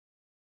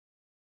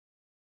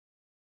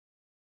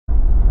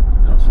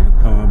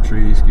Palm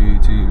Tree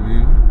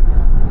SkeedTV.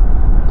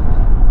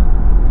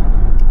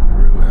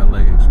 Real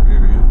LA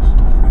experience.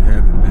 If you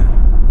haven't been,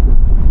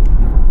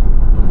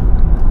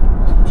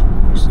 that's what you're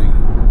gonna see.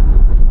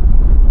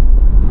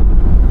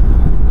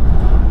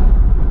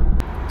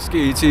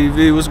 SkeedTV,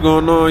 what's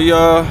going on,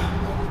 y'all?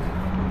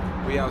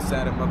 We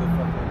outside of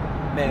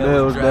motherfucking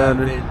Nails down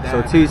there.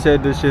 So T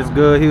said this shit's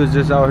good. He was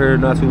just out here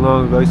not too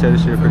long ago. He said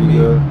this shit pretty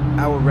good.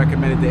 I would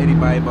recommend it to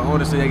anybody, but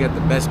honestly, they got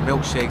the best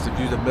milkshakes if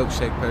you're a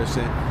milkshake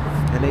person.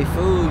 And they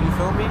food, you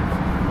feel me?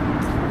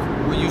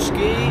 When you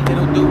ski,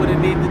 it'll do what it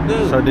needs to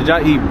do. So did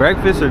y'all eat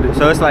breakfast, or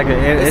so it's like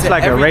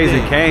a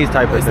Raising Cane's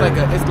type of thing?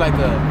 It's like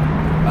a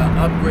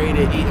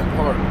upgraded eating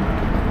part.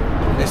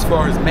 As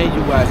far as menu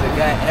wise, it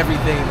got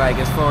everything. Like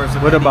as far as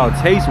what about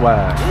taste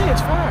wise? Yeah,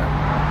 it's fire.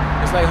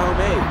 It's like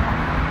homemade.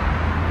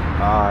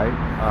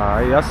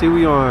 Alright. Y'all see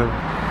we on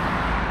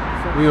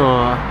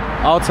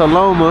Alta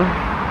Loma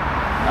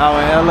out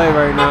in LA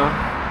right now.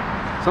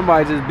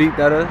 Somebody just beeped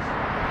at us.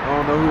 I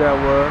don't know who that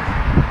was.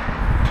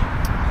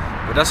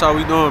 But that's all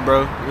we doing,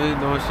 bro. We ain't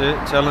doing shit.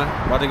 Chilling.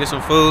 About to get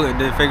some food and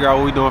then figure out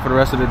what we doing for the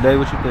rest of the day.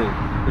 What you think?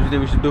 What you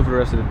think we should do for the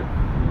rest of the day? I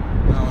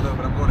don't know,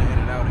 but I'm going to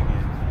In-N-Out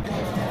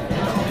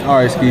again.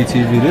 Alright,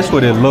 SkeedTV. This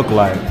what it look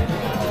like.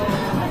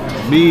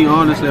 Me,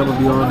 honestly, I'm gonna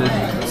be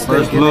honest.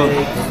 First look.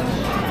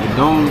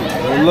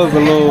 It look a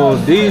little.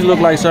 These look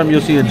like something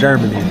you'll see in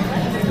Germany.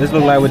 This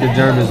look like what the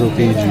Germans will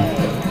feed you.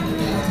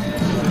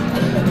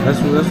 That's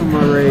what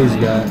my Ray's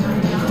got.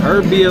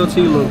 Her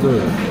BLT look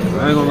good.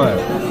 I ain't gonna lie.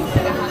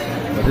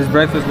 But this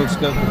breakfast looks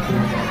good too.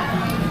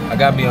 I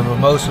got me a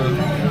mimosa.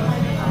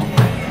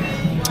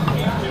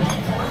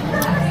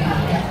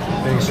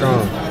 Pretty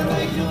strong.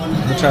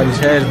 I'm gonna try these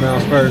hash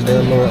browns first. They're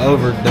a little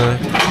overdone.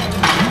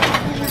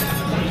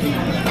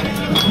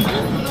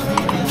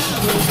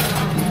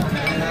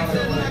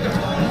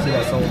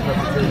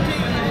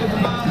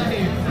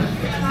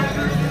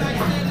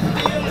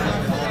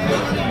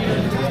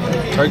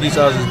 Turkey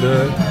sauce is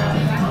good.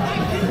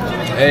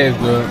 Egg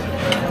good.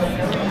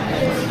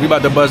 We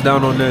about to bust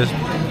down on this.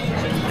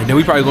 And then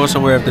we probably going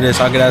somewhere after this.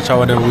 I'll get at y'all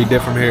whenever we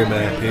did from here,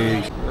 man.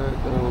 Peace.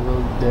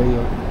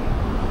 Rodeo.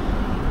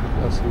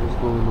 Y'all see what's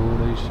going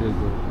on. Ain't shit,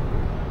 bro.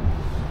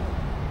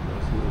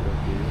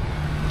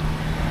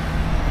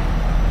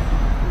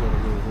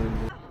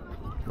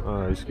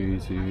 Alright,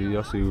 SkeedTV.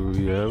 Y'all see where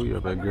we at. We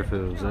up at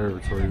Griffith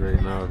Observatory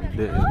right now. If you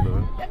didn't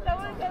know.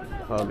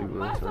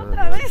 Hollywood.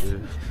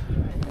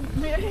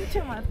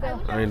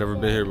 I ain't never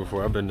been here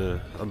before. I've been on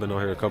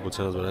here a couple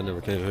times, but I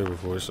never came here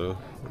before, so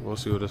we'll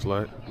see what it's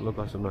like. Look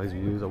like some nice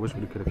views. I wish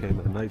we could have came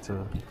at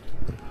nighttime.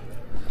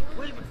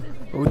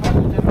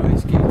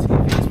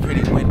 SkeedTV, it's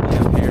pretty windy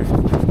up here.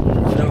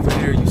 But over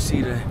there you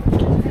see the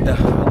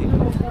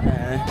Hollywood.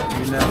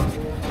 You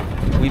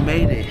know, we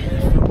made it. You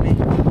feel me?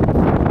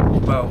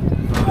 About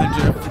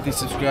 150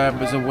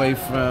 subscribers away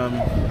from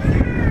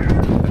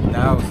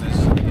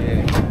 1,000.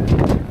 Yeah.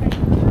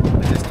 I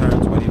just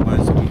turned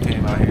 21, so we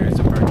came out here. It's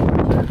a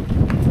birthday.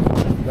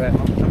 But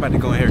I'm about to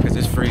go in here because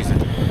it's freezing.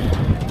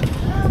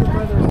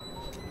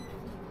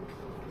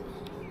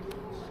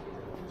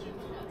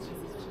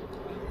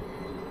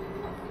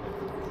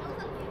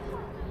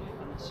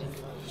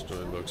 This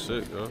joint looks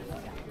sick, huh?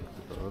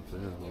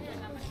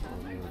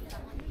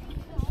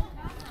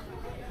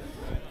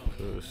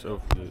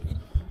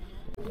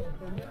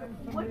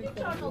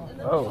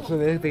 Oh, so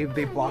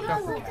they block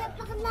us.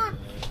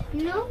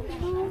 No.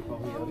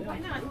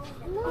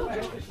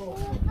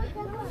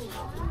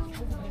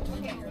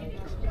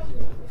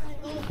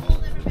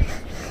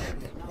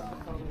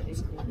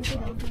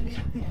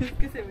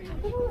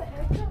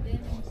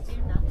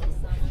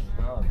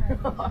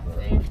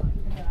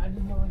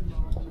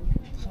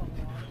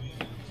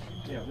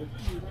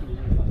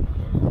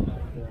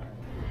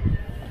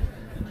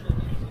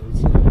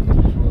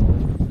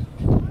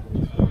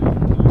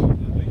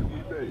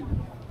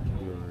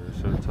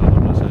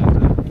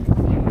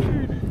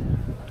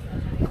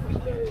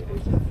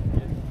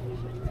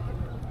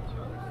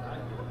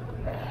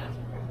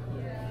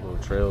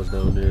 Trails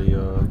down there,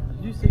 y'all.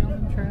 Did you see on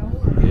them trails?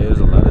 Yeah, there's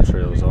a lot of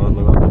trails all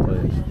over the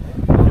place.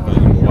 You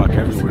can walk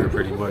everywhere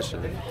pretty much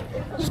and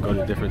just go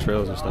to different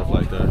trails and stuff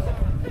like that.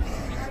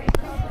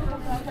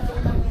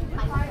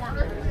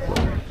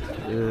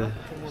 Yeah,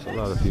 it's a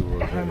lot of people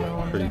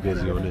pretty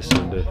busy on this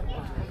Sunday.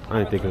 I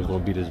didn't think it was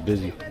gonna be this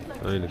busy.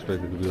 I didn't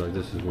expect it to be like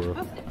this as well.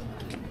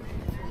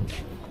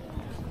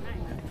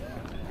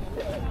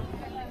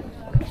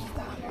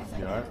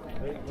 You alright?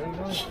 Where you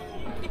going?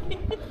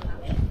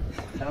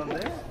 Down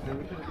there?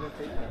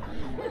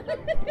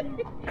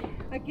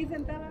 Aquí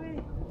sentada,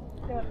 ve.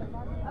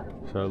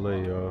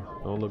 Charlie, y'all.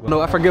 Don't look. No,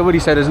 I forget what he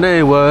said his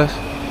name was.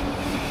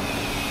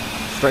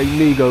 Straight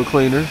Nego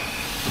cleaner.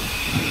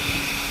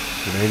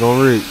 It ain't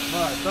gonna reach.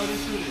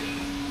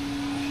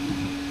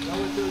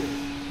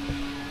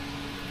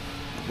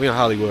 We in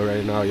Hollywood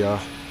right now, y'all.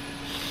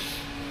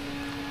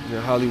 We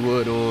in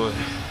Hollywood on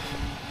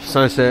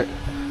Sunset.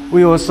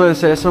 We on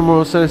Sunset, somewhere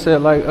on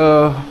Sunset, like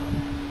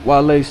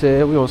Wale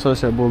said. We on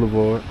Sunset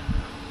Boulevard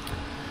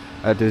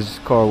at this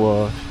car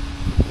wash,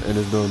 and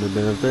it's doing the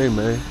damn thing,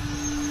 man.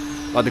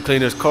 About to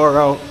clean this car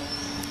out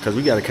because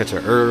we got to catch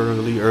an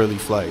early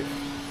flight.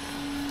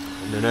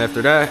 And then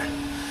after that,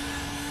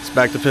 it's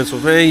back to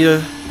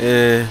Pennsylvania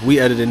and we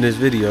editing this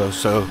video.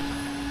 So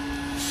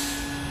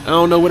I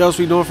don't know what else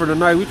we doing for the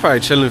night. We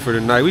probably chilling for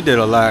the night. We did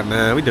a lot,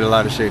 man. We did a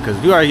lot of shit because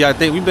we already, I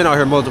think we've been out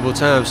here multiple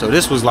times. So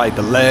this was like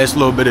the last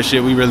little bit of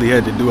shit we really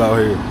had to do out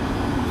here.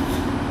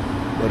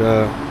 But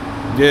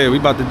yeah, we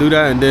about to do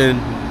that and then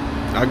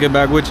I'll get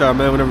back with y'all,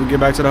 man, whenever we get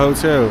back to the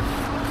hotel.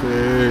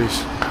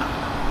 Peace.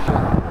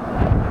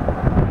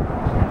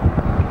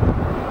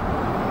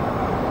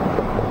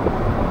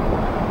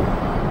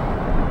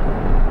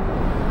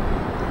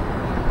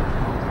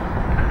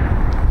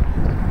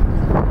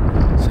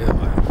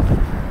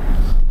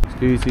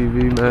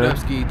 SkeedTV, man. What up,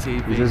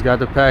 SkeedTV? We just got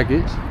the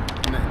package.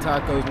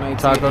 Tacos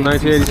 1986. Taco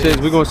 1986.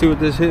 We're gonna see what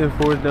this hitting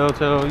for us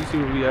downtown. You see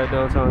where we at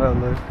downtown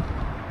LA.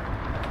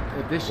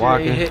 If this shit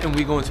ain't hitting,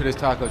 we going to this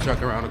taco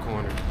truck around the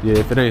corner. Yeah,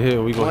 if it ain't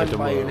hitting, we gonna hit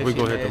the We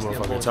gonna hit the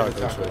motherfucking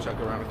taco truck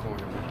around the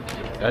corner,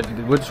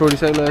 man. What did Shorty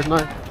say last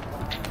night?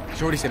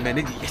 Shorty said,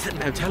 man,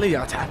 I'm telling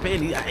y'all, tap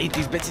in. I ate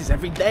these bitches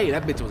every day.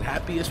 That bitch was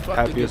happy as fuck.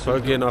 Happy as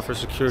fuck getting off her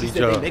security job. She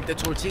said they make the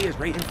tortillas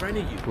right in front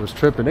of you. Was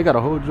tripping. They got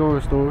a whole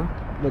joint store.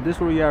 But this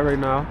where we at right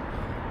now.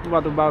 We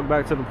about to walk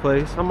back to the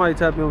place. I might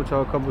tap in with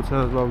y'all a couple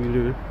times while we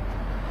do.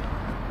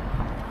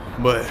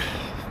 But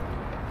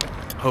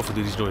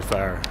hopefully these joints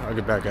fire. I'll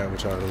get back out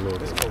with y'all in a little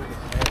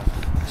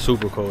bit.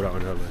 Super cold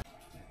out in LA.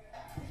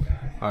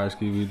 Alright,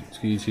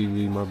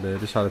 SkeedTV, my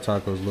bad. This is how the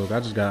tacos look. I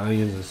just got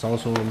onions and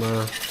salsa on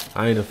mine.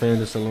 I ain't a fan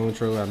of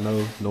cilantro. I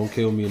know. Don't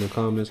kill me in the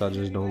comments. I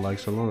just don't like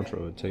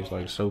cilantro. It tastes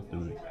like soap to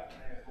me.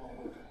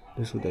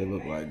 This is what they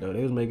look like, though.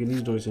 They was making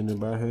these joints in there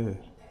by hand.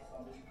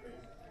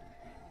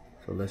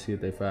 So let's see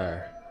if they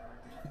fire.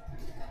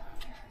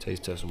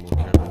 Taste test some more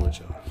camera with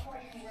y'all.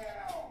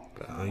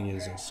 Got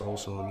onions and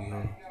salsa on me,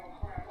 huh?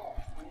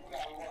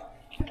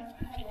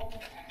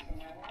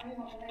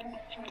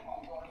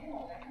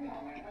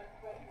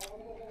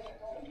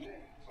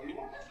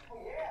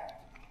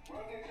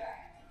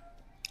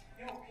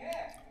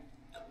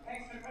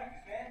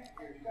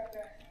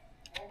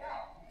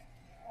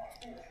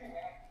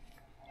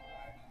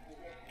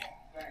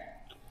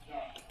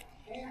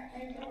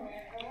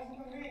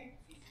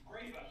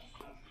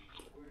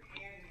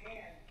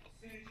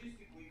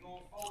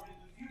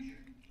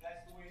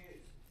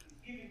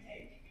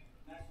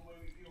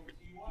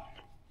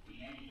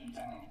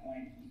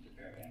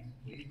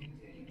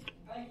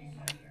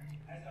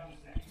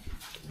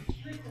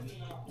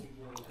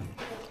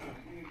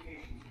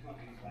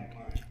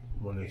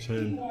 One to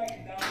 10.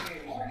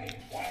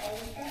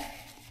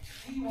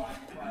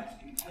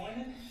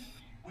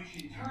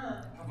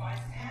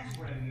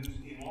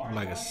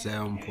 Like a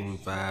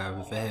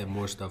 7.5. If it had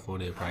more stuff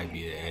on it, it'd probably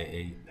be an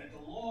 8.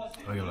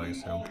 I give like a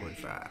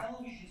 7.5.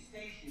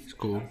 It's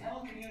cool.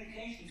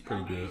 It's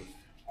pretty good.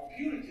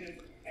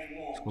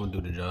 It's gonna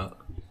do the job.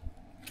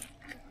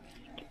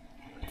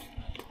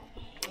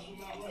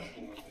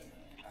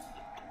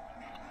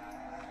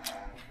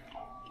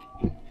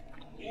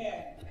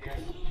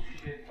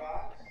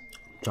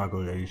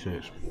 Taco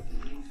 86.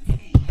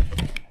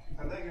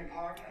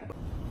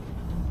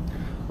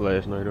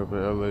 Last night up at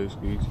LA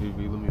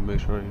SkeedTV. Let me make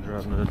sure I ain't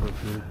dropping nothing up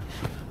here.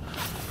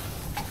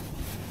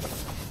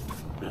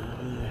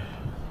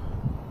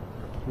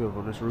 We up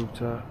on this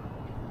rooftop.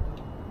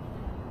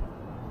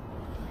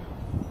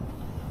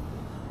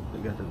 They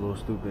got the little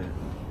stupid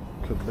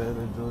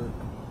cabana joint.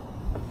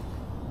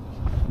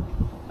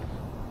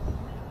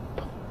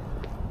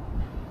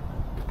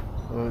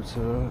 What's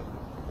up?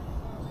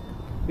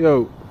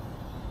 Yo.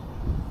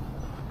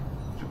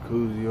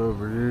 Jacuzzi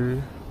over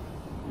here.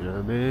 You know what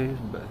I mean?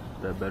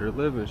 That better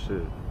living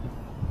shit.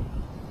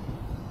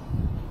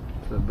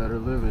 That better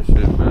living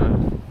shit,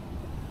 man.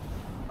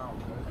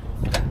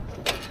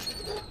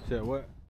 Said what?